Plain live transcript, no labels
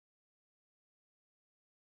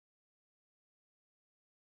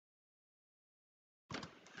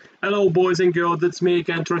Hello boys and girls, it's me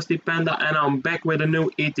again, Trusty Panda, and I'm back with a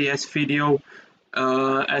new ETS video.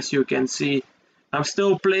 As you can see, I'm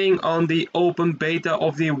still playing on the open beta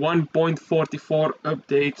of the 1.44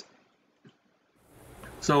 update.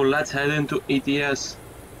 So let's head into ETS.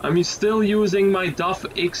 I'm still using my DAF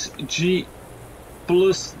XG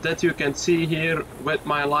Plus that you can see here with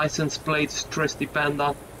my license plate Trusty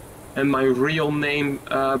Panda and my real name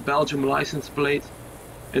Belgium license plate.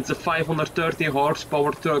 It's a 530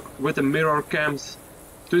 horsepower truck with a mirror cams.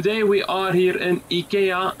 Today we are here in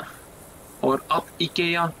IKEA, or at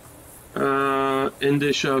IKEA, in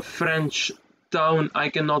this French town. I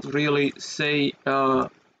cannot really say, I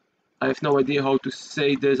have no idea how to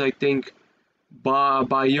say this, I think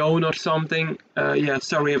Bayonne or something. Yeah,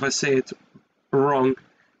 sorry if I say it wrong.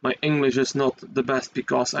 My English is not the best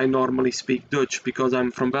because I normally speak Dutch because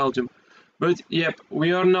I'm from Belgium. But yep,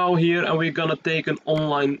 we are now here and we're gonna take an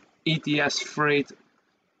online ETS freight.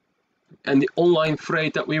 And the online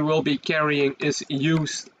freight that we will be carrying is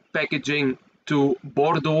used packaging to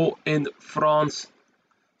Bordeaux in France.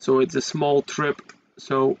 So it's a small trip.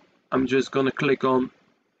 So I'm just gonna click on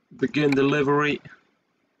begin delivery.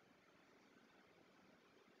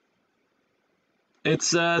 It's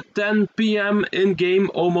 10 PM in game,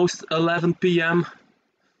 almost 11 PM.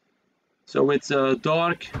 So it's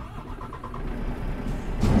dark.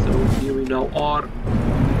 Here we now are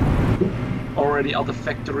already at the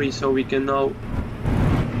factory, so we can now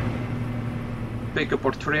pick up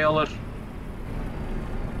our trailer.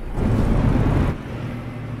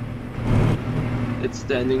 It's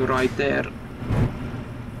standing right there.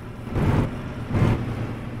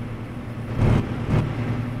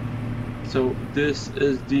 So this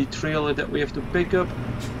is the trailer that we have to pick up.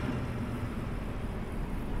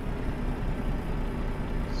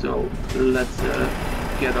 So let's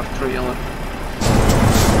get our trailer.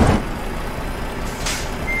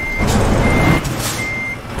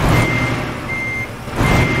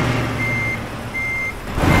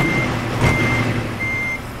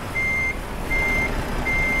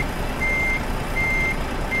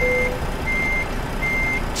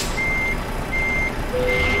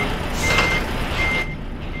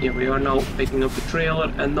 Here we are now picking up the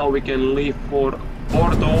trailer, and now we can leave for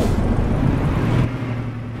Bordeaux.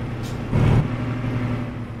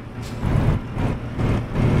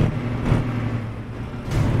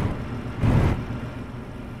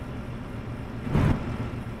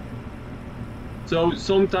 So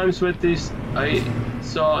sometimes with this, I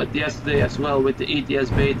saw it yesterday as well with the ETS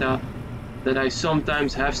beta, that I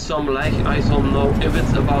sometimes have some lag. I don't know if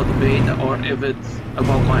it's about the beta or if it's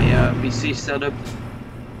about my PC setup.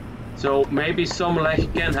 So maybe some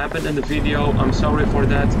lag can happen in the video, I'm sorry for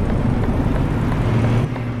that.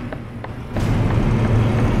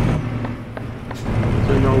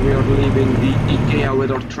 So now we are leaving the IKEA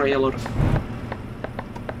with our trailer.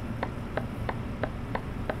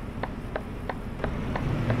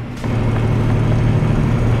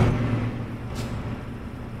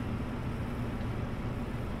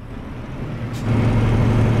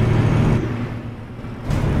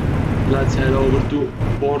 Let's head over to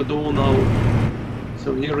Bordeaux now.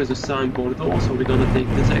 So here is a sign Bordeaux, so we're gonna take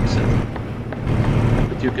this exit.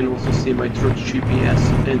 But you can also see my truck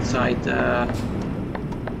GPS inside the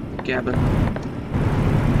cabin.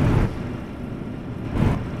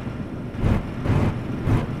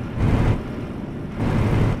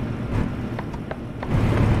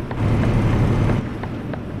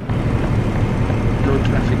 No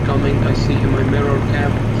traffic coming, I see in my mirror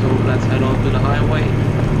cam, so let's head on to the highway.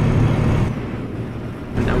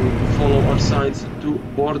 And then we follow our signs to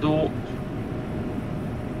Bordeaux.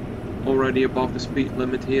 Already above the speed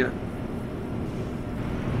limit here.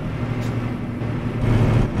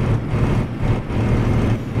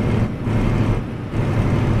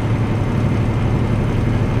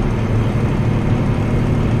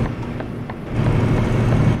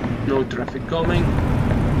 No traffic coming.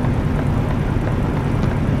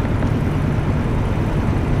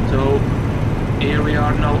 So here we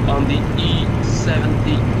are now on the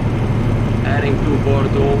E70 heading to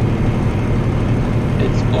Bordeaux.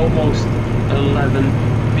 It's almost 11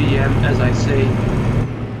 PM as I say.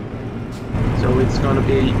 So it's gonna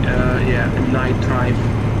be yeah, a night drive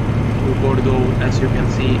to Bordeaux. As you can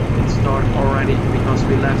see, it's dark already because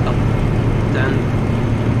we left at 10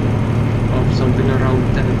 or something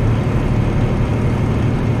around 10.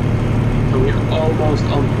 So we're almost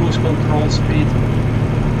on cruise control speed.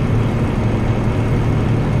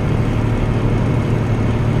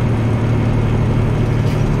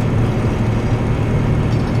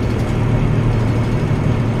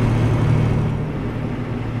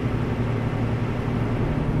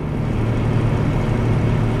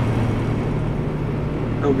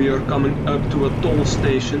 So we are coming up to a toll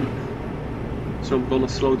station. So I'm gonna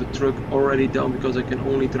slow the truck already down because I can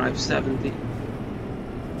only drive 70.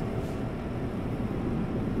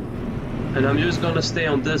 And I'm just gonna stay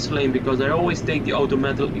on this lane because I always take the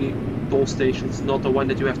automatic toll stations, not the one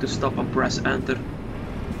that you have to stop and press enter.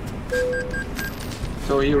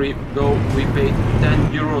 So here we go, we paid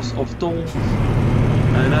 10 euros of toll.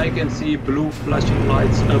 And I can see blue flashing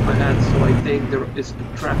lights up ahead, so I think there is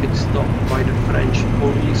a traffic stop by the French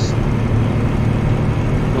police.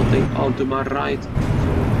 Nothing on to my right, so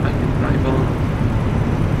I can drive on.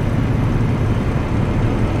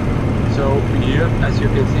 So here, as you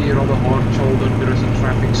can see here on the hard shoulder, there is a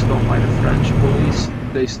traffic stop by the French police.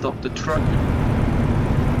 They stopped the truck.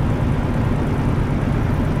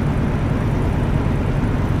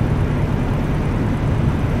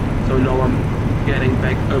 So now I'm getting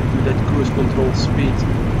back up to that cruise control speed.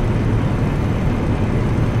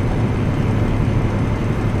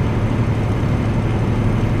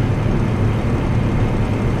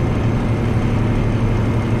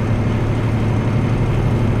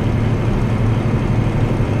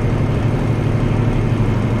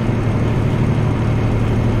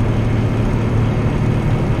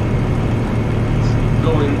 It's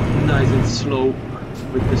going nice and slow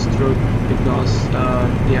with this truck because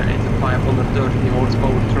yeah, it's a 530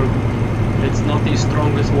 horsepower truck. It's not the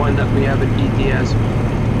strongest one that we have in ETS,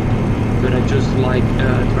 but I just like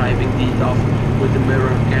driving the DAF with the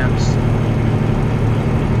mirror cams.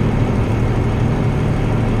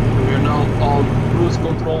 We are now on cruise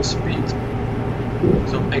control speed,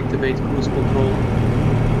 so activate cruise control.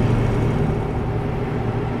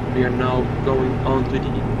 We are now going on to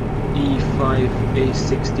the E5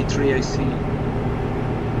 A63 I see.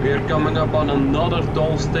 We are coming up on another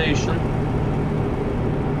toll station,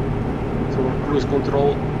 so our cruise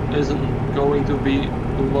control isn't going to be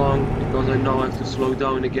long because I now have to slow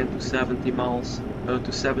down again to 70 miles,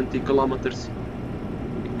 to 70 kilometers,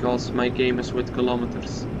 because my game is with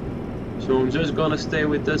kilometers. So I'm just gonna stay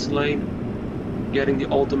with this lane, getting the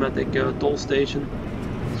automatic toll station,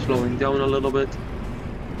 slowing down a little bit.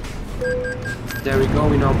 There we go,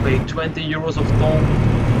 we now pay 20 euros of toll.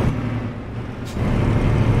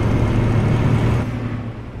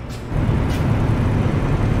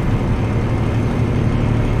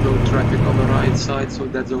 Traffic on the right side, so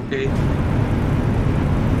that's okay.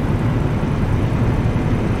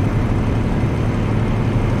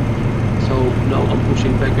 So now I'm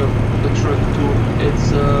pushing back up the truck to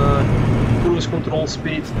its cruise control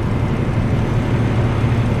speed.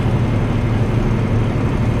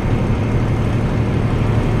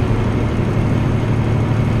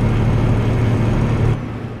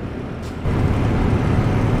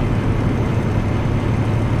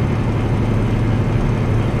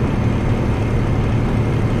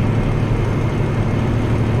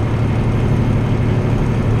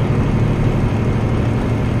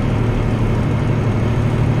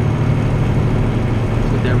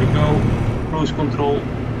 Control,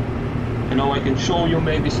 and now I can show you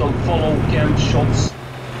maybe some follow cam shots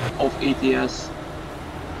of ETS.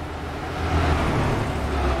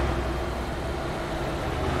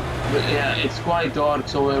 But yeah, it's quite dark,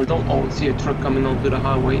 so I don't always see a truck coming onto the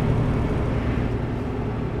highway.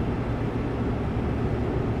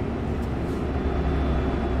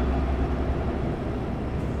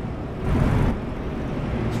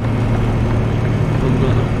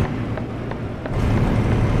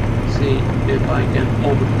 If I can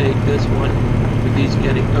overtake this one, but he's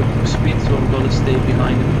getting up to speed, so I'm gonna stay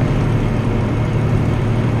behind him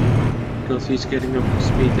because he's getting up to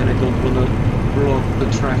speed and I don't want to block the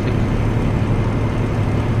traffic.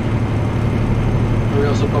 We're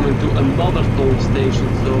also coming to another toll station,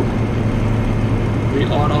 so we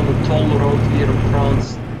are on the toll road here in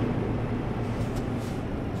France.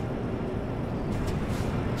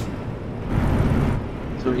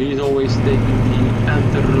 So he's always taking the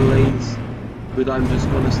enter lanes, but I'm just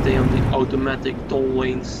gonna stay on the automatic toll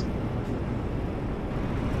lanes.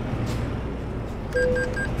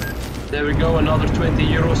 There we go, another 20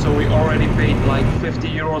 euros, so we already paid like 50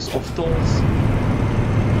 euros of tolls.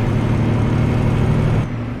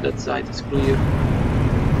 That side is clear.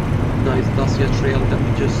 Nice Dacia trail that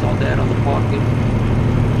we just saw there on the parking.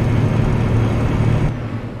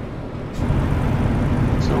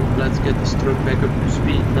 So let's get this truck back up to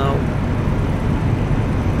speed now.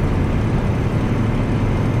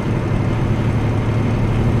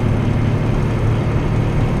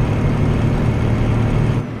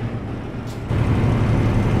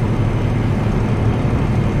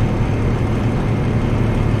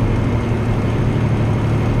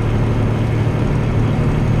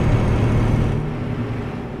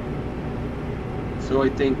 So I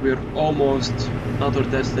think we're almost at our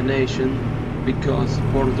destination, because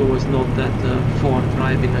Bordeaux is not that far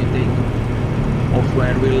driving, I think, of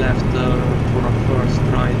where we left for our first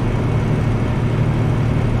ride.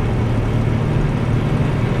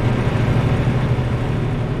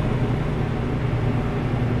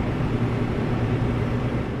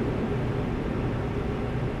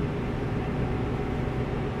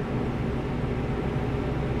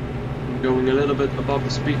 Going a little bit above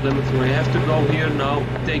the speed limit, so I have to go here now,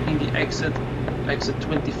 taking the exit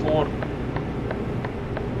 24.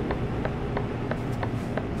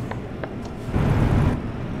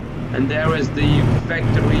 And there is the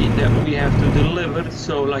factory that we have to deliver,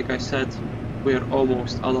 so like I said, we're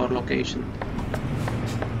almost at our location.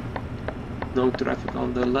 No traffic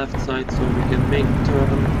on the left side, so we can make a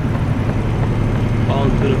turn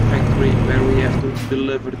onto the factory where we have to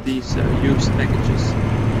deliver these used packages.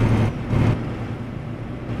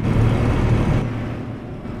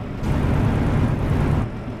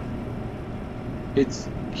 It's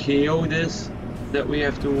Thankyou that we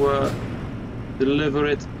have to deliver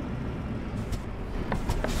it.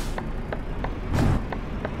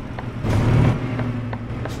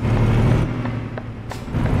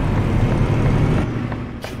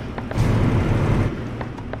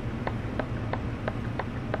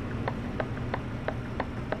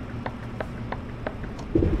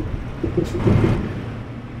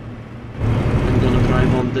 I'm gonna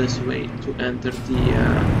drive on this way to enter the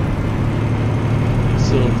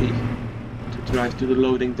facility, to drive to the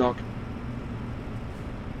loading dock.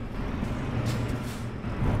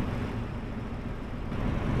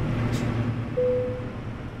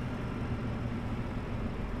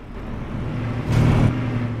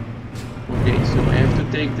 Okay, so I have to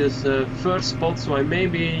take this first spot, so I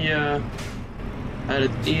maybe had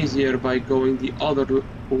it easier by going the other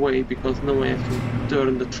way, because now I have to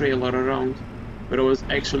turn the trailer around, but I was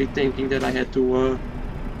actually thinking that I had to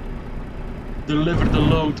deliver the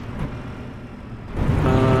load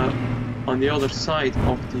on the other side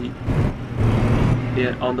of the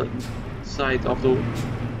on the side of the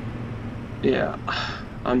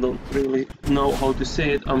I don't really know how to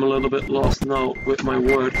say it. I'm a little bit lost now with my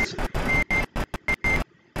words.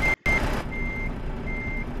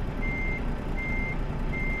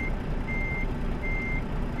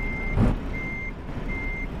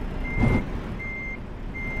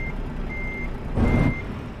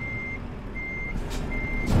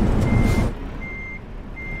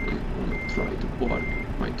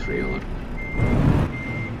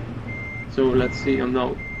 So let's see, I'm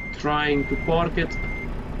now trying to park it.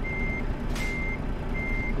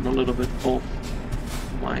 I'm a little bit off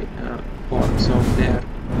my park zone there.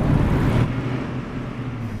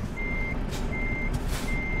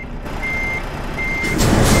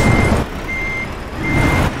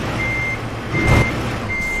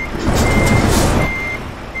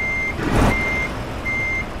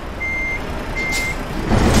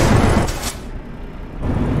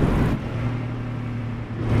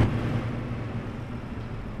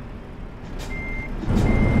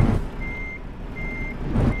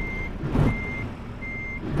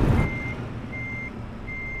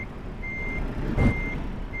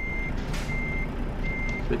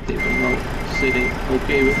 But they were now sitting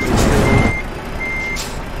okay with my trailer.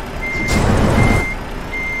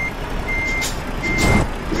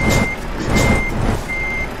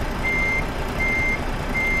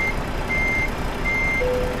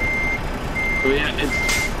 So yeah, it's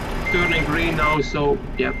turning green now, so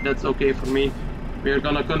yeah, that's okay for me. We are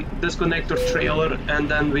gonna disconnect our trailer and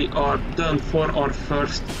then we are done for our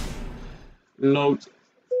first load,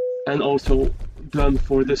 and also done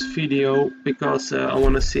for this video, because I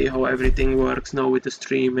want to see how everything works now with the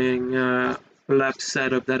streaming lab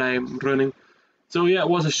setup that I'm running. So yeah, it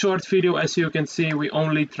was a short video. As you can see, we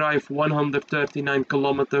only drive 139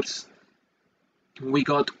 kilometers. We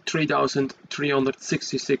got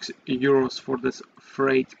 3,366 euros for this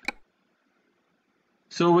freight.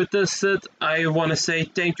 So with this said, I want to say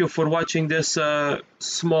thank you for watching this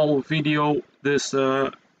small video, this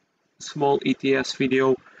small ETS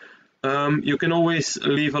video. You can always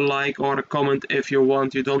leave a like or a comment if you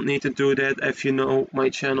want. You don't need to do that if you know my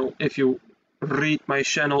channel. If you read my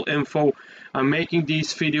channel info, I'm making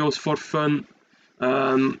these videos for fun.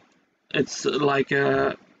 It's like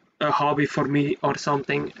a hobby for me or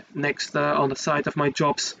something next on the side of my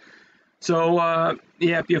jobs. So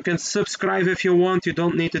yeah, you can subscribe if you want. You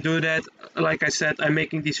don't need to do that. Like I said, I'm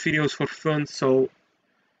making these videos for fun. So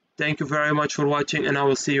thank you very much for watching, and I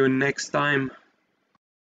will see you next time.